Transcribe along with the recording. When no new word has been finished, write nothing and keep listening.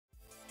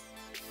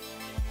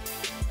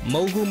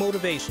Mogul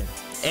Motivation,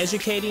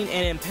 educating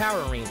and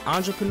empowering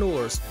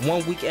entrepreneurs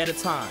 1 week at a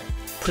time.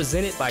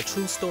 Presented by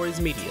True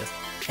Stories Media.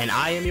 And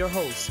I am your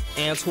host,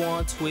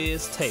 Antoine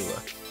Twiz Taylor.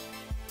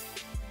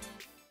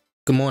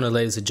 Good morning,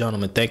 ladies and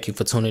gentlemen. Thank you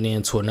for tuning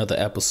in to another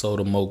episode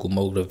of Mogul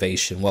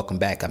Motivation. Welcome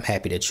back. I'm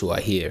happy that you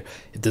are here.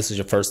 If this is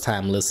your first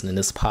time listening,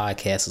 this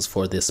podcast is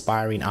for the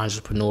aspiring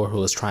entrepreneur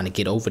who is trying to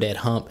get over that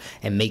hump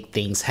and make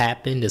things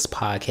happen. This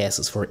podcast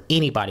is for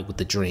anybody with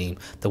a dream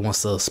that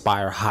wants to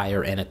aspire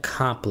higher and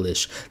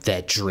accomplish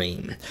that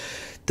dream.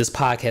 This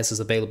podcast is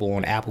available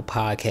on Apple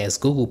Podcasts,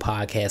 Google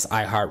Podcasts,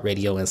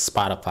 iHeartRadio, and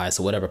Spotify.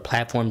 So whatever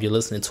platform you're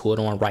listening to it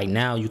on right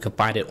now, you can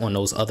find it on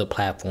those other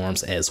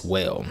platforms as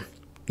well.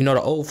 You know,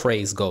 the old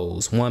phrase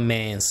goes, one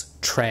man's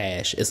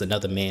trash is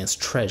another man's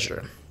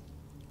treasure.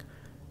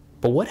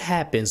 But what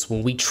happens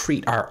when we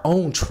treat our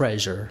own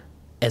treasure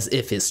as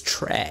if it's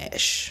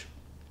trash?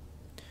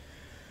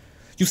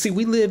 You see,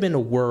 we live in a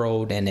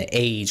world and an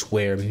age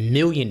where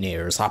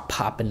millionaires are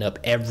popping up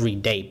every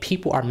day.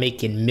 People are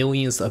making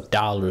millions of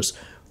dollars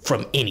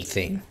from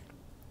anything.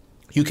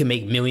 You can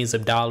make millions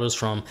of dollars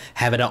from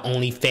having an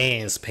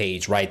OnlyFans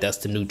page, right? That's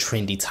the new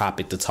trendy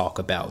topic to talk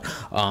about.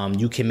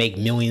 You can make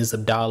millions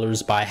of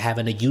dollars by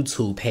having a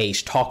YouTube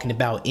page talking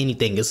about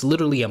anything. It's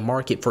literally a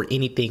market for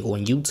anything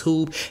on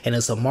YouTube, and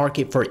it's a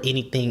market for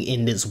anything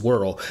in this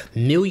world.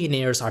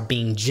 Millionaires are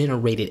being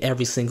generated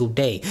every single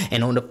day.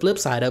 And on the flip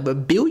side of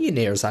it,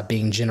 billionaires are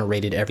being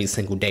generated every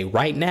single day.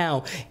 Right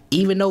now,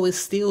 even though it's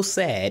still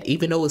sad,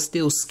 even though it's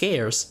still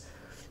scarce,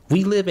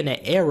 we live in an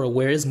era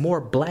where there's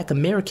more Black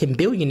American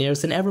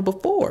billionaires than ever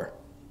before.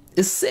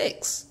 It's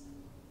 6.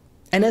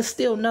 And that's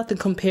still nothing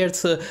compared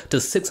to the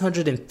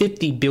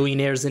 650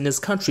 billionaires in this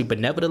country. But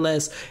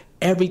nevertheless,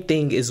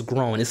 everything is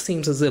growing. It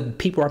seems as if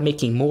people are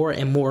making more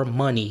and more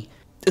money.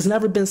 It's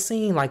never been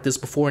seen like this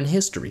before in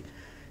history.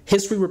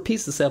 History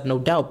repeats itself, no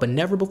doubt, but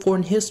never before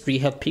in history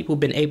have people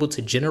been able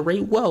to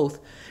generate wealth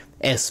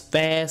as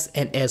fast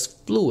and as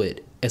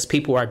fluid as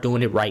people are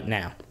doing it right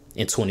now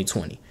in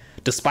 2020.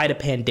 Despite a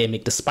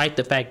pandemic, despite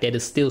the fact that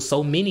there's still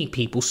so many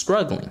people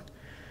struggling,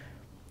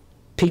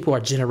 people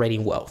are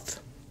generating wealth.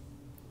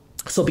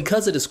 So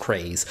because of this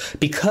craze,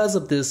 because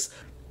of this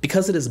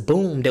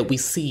boom that we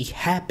see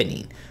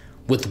happening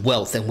with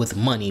wealth and with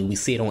money, we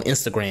see it on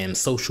Instagram,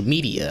 social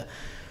media,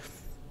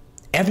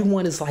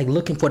 everyone is like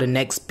looking for the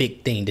next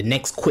big thing, the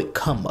next quick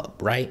come up,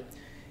 right?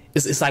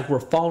 It's like we're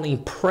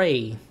falling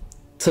prey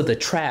to the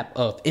trap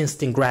of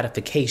instant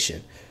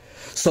gratification.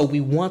 So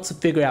we want to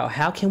figure out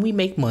how can we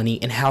make money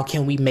and how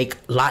can we make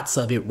lots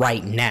of it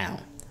right now.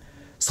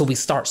 So we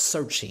start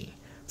searching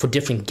for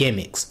different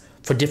gimmicks,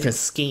 for different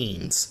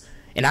schemes.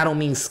 And I don't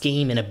mean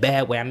scheme in a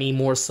bad way. I mean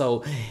more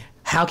so,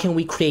 how can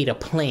we create a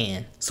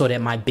plan so that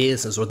my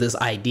business or this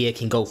idea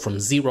can go from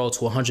 $0 to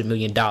 $100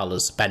 million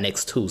by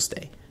next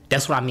Tuesday?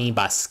 That's what I mean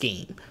by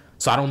scheme.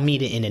 So I don't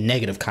mean it in a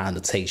negative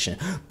connotation,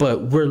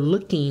 but we're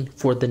looking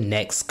for the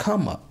next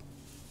come up.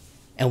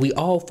 And we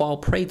all fall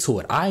prey to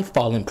it. I've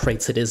fallen prey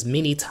to this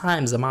many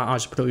times in my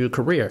entrepreneurial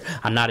career.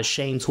 I'm not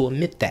ashamed to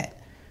admit that.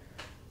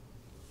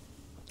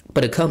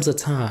 But it comes a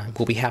time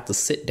where we have to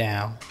sit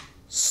down,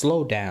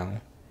 slow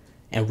down,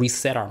 and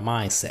reset our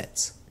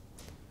mindsets.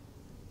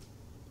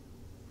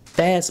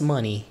 Fast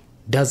money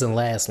doesn't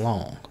last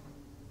long.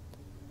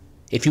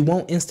 If you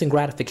want instant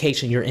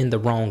gratification, you're in the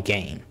wrong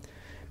game.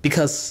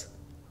 Because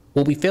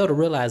what we fail to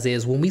realize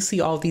is when we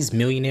see all these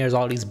millionaires,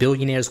 all these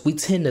billionaires, we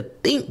tend to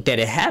think that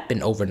it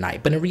happened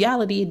overnight. But in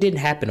reality, it didn't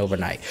happen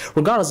overnight.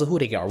 Regardless of who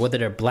they are, whether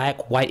they're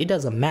black, white, it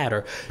doesn't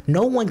matter.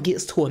 No one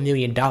gets to $1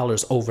 million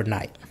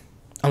overnight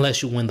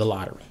unless you win the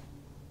lottery,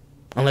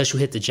 unless you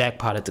hit the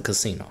jackpot at the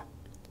casino.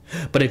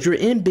 But if you're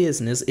in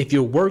business, if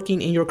you're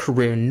working in your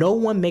career, no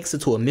one makes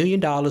it to $1 million.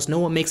 No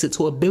one makes it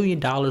to $1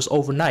 billion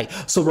overnight.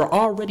 So we're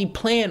already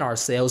playing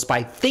ourselves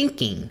by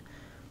thinking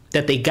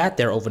that they got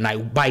there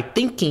overnight, by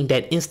thinking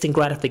that instant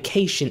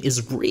gratification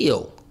is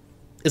real.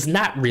 It's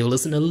not real,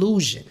 it's an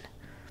illusion.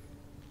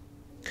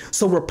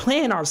 So we're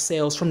playing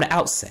ourselves from the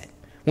outset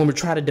when we're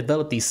trying to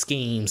develop these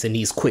schemes and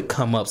these quick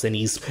come-ups and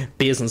these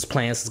business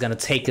plans that's going to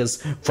take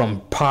us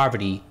from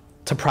poverty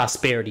to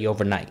prosperity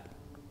overnight.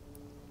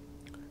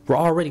 We're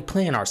already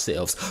playing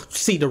ourselves.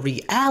 See, the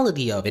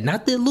reality of it,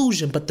 not the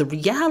illusion, but the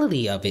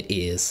reality of it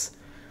is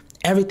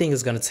everything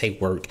is going to take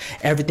work.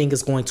 Everything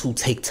is going to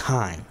take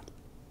time.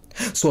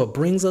 So it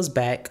brings us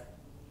back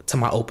to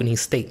my opening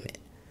statement.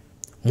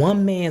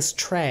 One man's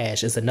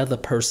trash is another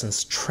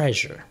person's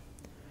treasure.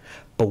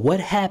 But what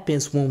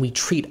happens when we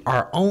treat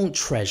our own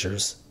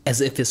treasures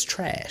as if it's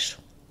trash?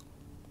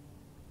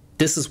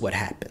 This is what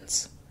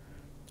happens.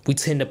 We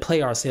tend to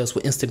play ourselves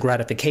with instant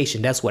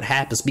gratification. That's what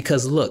happens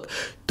because look,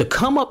 the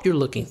come up you're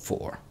looking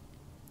for,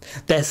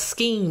 that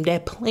scheme,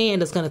 that plan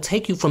that's going to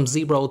take you from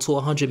 $0 to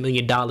 $100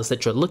 million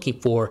that you're looking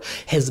for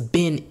has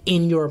been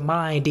in your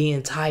mind the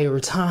entire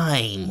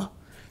time.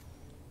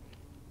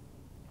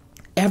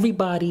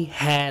 Everybody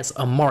has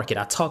a market.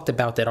 I talked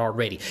about that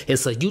already.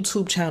 It's a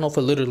YouTube channel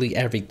for literally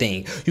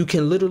everything. You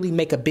can literally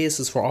make a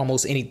business for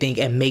almost anything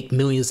and make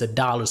millions of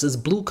dollars. There's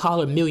blue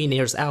collar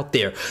millionaires out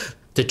there.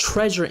 The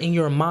treasure in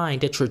your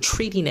mind that you're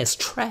treating as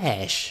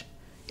trash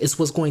is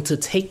what's going to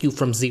take you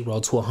from $0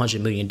 to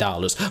 $100 million,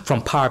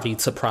 from poverty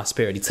to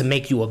prosperity, to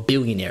make you a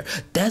billionaire.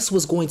 That's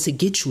what's going to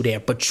get you there,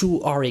 but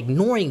you are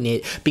ignoring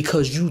it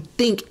because you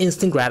think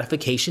instant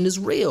gratification is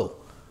real.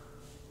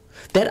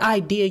 That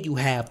idea you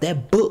have,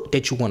 that book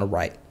that you want to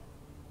write,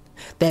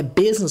 that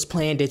business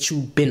plan that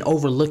you've been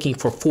overlooking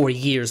for 4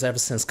 years ever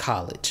since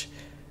college.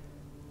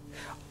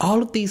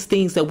 All of these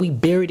things that we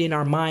buried in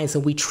our minds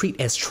and we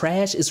treat as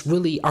trash is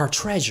really our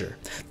treasure.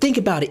 Think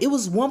about it. It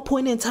was one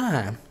point in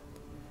time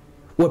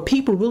where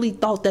people really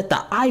thought that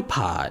the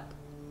iPod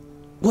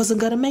wasn't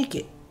going to make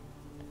it.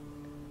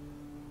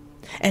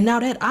 And now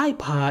that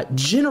iPod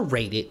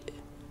generated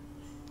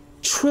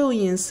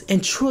trillions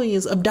and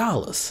trillions of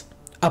dollars.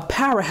 A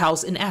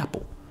powerhouse in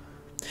Apple.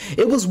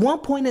 It was one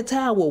point in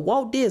time where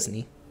Walt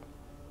Disney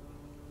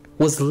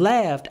was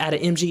laughed out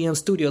of MGM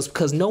Studios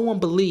because no one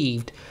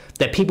believed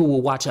that people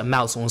would watch a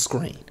mouse on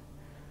screen.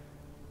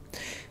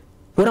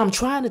 What I'm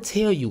trying to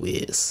tell you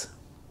is,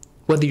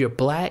 whether you're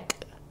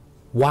black,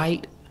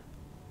 white,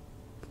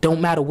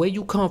 don't matter where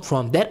you come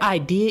from, that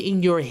idea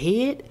in your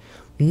head,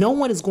 no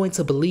one is going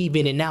to believe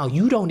in it now.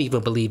 You don't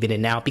even believe in it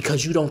now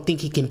because you don't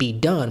think it can be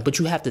done. But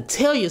you have to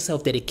tell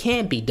yourself that it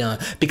can be done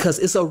because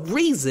it's a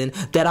reason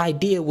that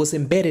idea was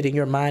embedded in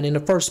your mind in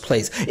the first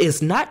place.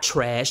 It's not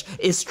trash,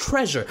 it's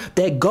treasure.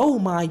 That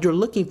gold mine you're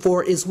looking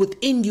for is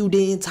within you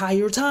the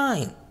entire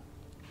time.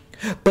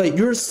 But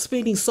you're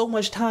spending so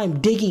much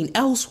time digging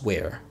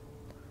elsewhere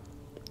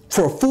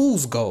for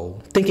fool's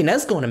gold, thinking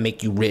that's going to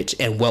make you rich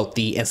and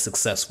wealthy and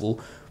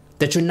successful,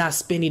 that you're not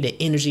spending the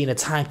energy and the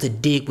time to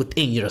dig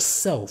within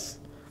yourself,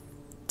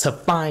 to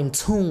fine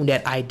tune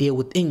that idea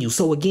within you.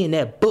 So again,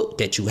 that book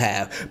that you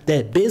have,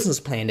 that business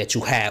plan that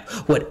you have,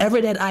 whatever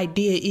that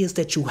idea is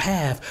that you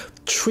have,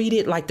 treat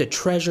it like the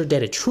treasure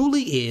that it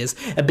truly is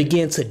and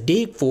begin to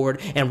dig for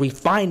it and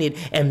refine it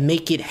and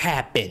make it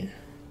happen.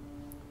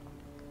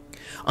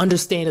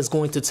 Understand it's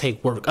going to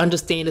take work.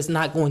 Understand it's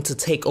not going to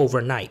take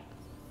overnight,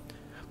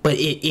 but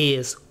it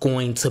is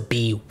going to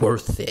be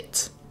worth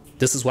it.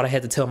 This is what I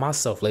had to tell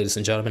myself, ladies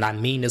and gentlemen. I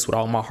mean this with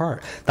all my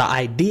heart. The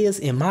ideas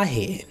in my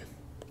head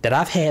that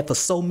I've had for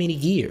so many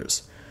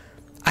years,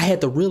 I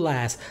had to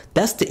realize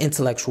that's the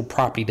intellectual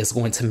property that's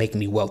going to make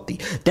me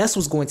wealthy. That's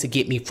what's going to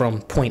get me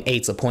from point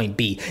A to point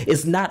B.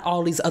 It's not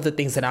all these other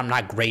things that I'm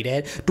not great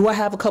at. Do I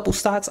have a couple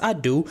stocks? I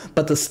do.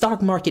 But the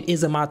stock market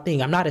isn't my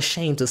thing. I'm not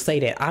ashamed to say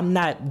that. I'm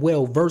not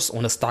well versed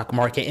on the stock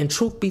market. And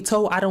truth be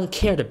told, I don't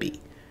care to be.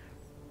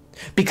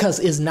 Because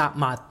it's not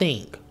my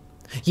thing.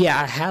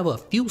 Yeah, I have a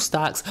few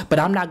stocks, but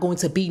I'm not going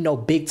to be no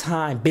big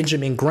time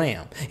Benjamin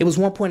Graham. It was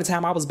one point in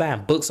time I was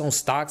buying books on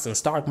stocks and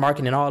stock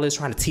market and all this,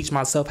 trying to teach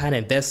myself how to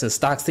invest in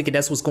stocks, thinking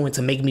that's what's going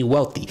to make me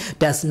wealthy.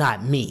 That's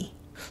not me.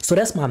 So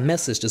that's my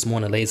message this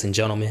morning, ladies and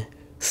gentlemen.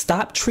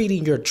 Stop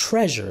treating your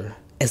treasure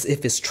as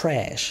if it's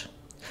trash.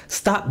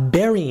 Stop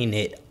burying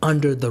it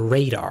under the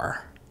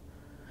radar.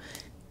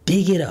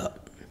 Dig it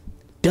up,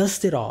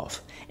 dust it off,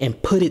 and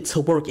put it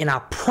to work. And I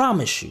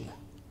promise you,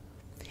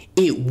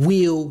 it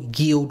will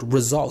yield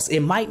results. It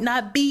might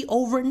not be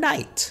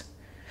overnight,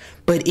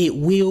 but it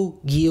will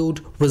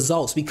yield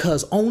results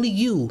because only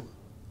you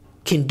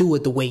can do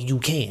it the way you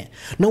can.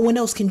 No one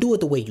else can do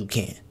it the way you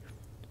can.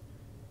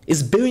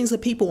 It's billions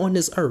of people on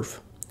this earth.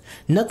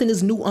 Nothing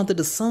is new under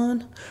the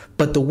sun,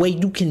 but the way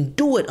you can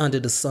do it under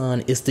the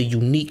sun is the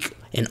unique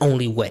and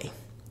only way.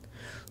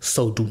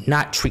 So do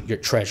not treat your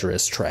treasure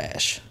as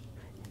trash.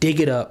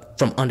 Dig it up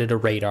from under the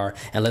radar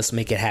and let's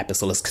make it happen.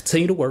 So let's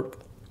continue to work.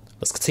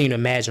 Let's continue to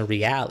imagine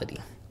reality.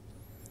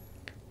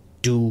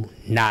 Do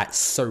not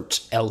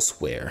search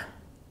elsewhere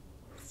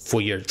for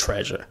your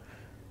treasure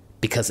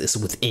because it's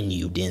within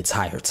you the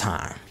entire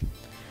time.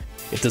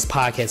 If this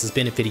podcast has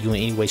benefited you in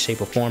any way, shape,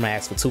 or form, I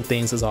ask for two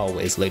things as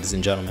always, ladies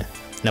and gentlemen.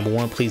 Number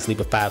one, please leave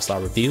a 5-star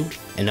review.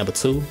 And number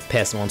two,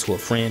 pass it on to a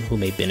friend who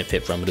may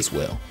benefit from it as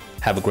well.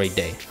 Have a great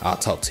day. I'll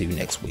talk to you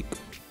next week.